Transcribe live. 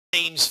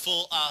Teams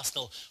for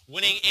Arsenal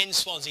winning in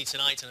Swansea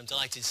tonight, and I'm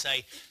delighted to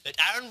say that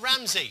Aaron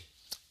Ramsey,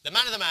 the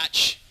man of the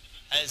match,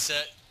 is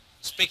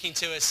speaking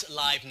to us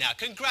live now.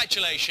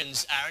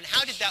 Congratulations, Aaron.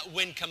 How did that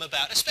win come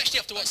about, especially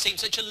after what seemed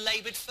such a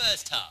laboured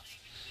first half?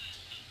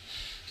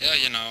 Yeah,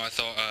 I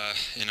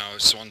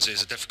thought, Swansea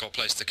is a difficult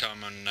place to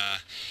come, and,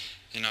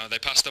 they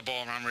passed the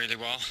ball around really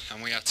well,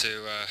 and we had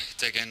to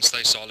dig in,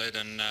 stay solid,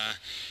 and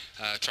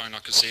try not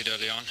to concede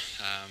early on.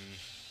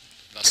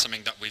 That's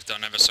something that we've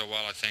done ever so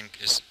well, I think,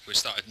 is we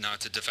started now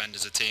to defend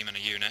as a team and a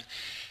unit.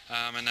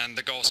 And then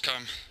the goals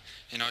come,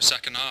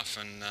 second half,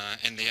 and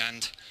in the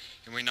end,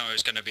 we know it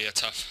was going to be a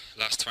tough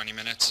last 20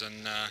 minutes,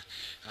 and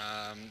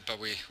but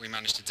we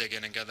managed to dig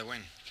in and get the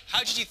win. How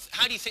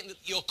do you think that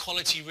your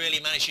quality really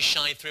managed to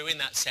shine through in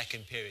that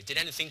second period? Did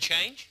anything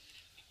change?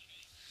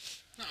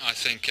 No, I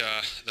think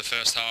the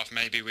first half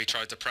maybe we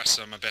tried to press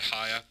them a bit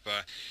higher,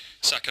 but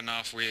second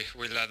half we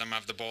let them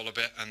have the ball a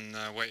bit and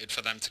waited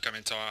for them to come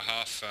into our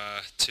half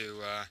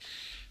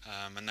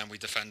and then we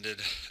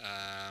defended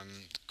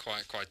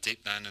quite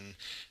deep then and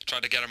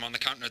tried to get them on the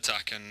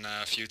counter-attack, and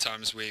a few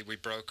times we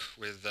broke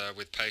with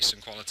pace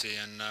and quality,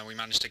 and we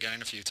managed to get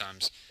in a few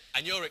times.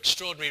 And your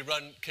extraordinary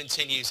run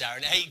continues,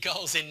 Aaron. 8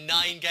 goals in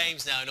 9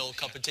 games now in all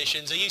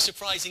competitions. Are you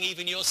surprising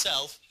even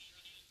yourself?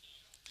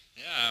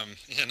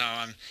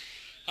 Yeah,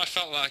 I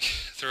felt like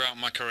throughout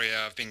my career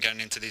I've been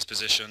getting into these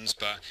positions,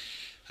 but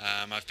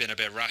I've been a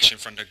bit rash in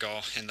front of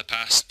goal in the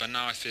past, but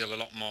now I feel a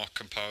lot more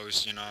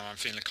composed. I'm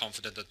feeling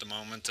confident at the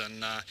moment,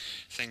 and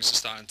things are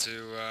starting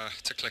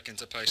to click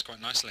into place quite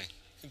nicely.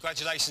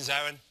 Congratulations,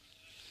 Aaron.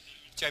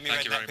 Jamie,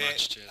 thank you very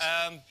much. Cheers.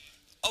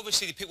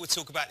 Obviously, the people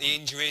talk about the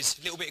injuries,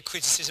 a little bit of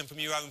criticism from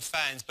your own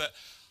fans, but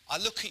I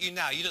look at you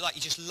now, you look like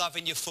you're just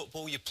loving your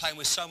football, you're playing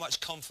with so much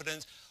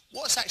confidence.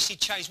 What's actually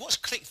changed? What's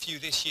clicked for you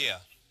this year?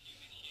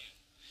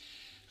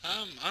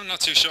 I'm not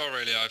too sure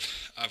really.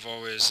 I've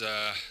always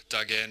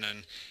dug in,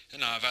 and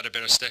I've had a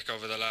bit of stick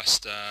over the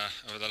last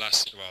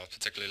well,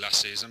 particularly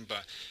last season.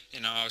 But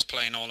I was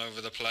playing all over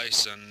the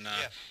place, and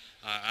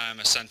I am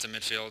a centre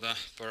midfielder.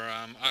 But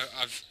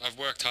I've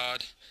worked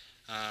hard.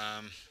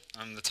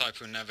 I'm the type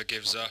who never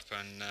gives up,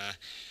 and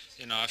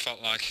I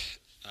felt like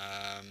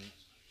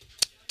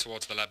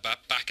towards the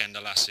back end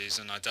of last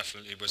season I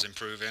definitely was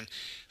improving,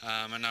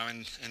 and now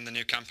in the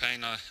new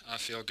campaign I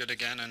feel good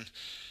again, and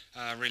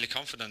really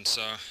confident.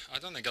 So I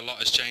don't think a lot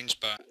has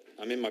changed, but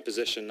I'm in my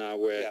position now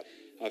where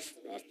I've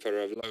put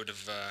a load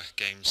of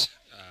games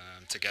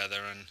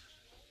together, and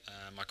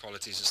my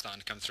qualities are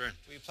starting to come through.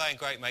 Well, you're playing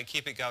great, mate.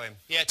 Keep it going.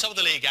 Yeah, top of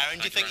the league, Aaron.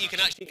 Do you think you can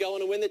actually go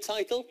on and win the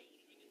title?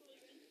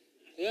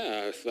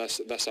 Yeah,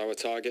 that's our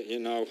target.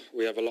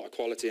 We have a lot of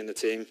quality in the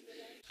team.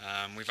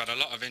 We've had a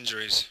lot of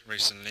injuries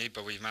recently,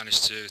 but we've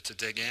managed to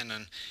dig in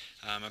and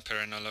put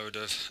in a load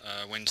of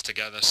wins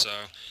together. So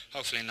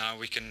hopefully now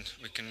we can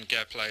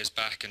get players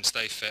back and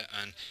stay fit,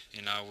 and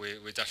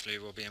we definitely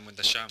will be in with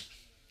the shout.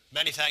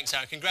 Many thanks,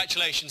 Aaron.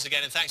 Congratulations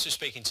again, and thanks for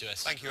speaking to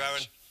us. Thank you,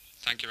 Aaron.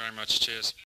 Thank you very much. Cheers.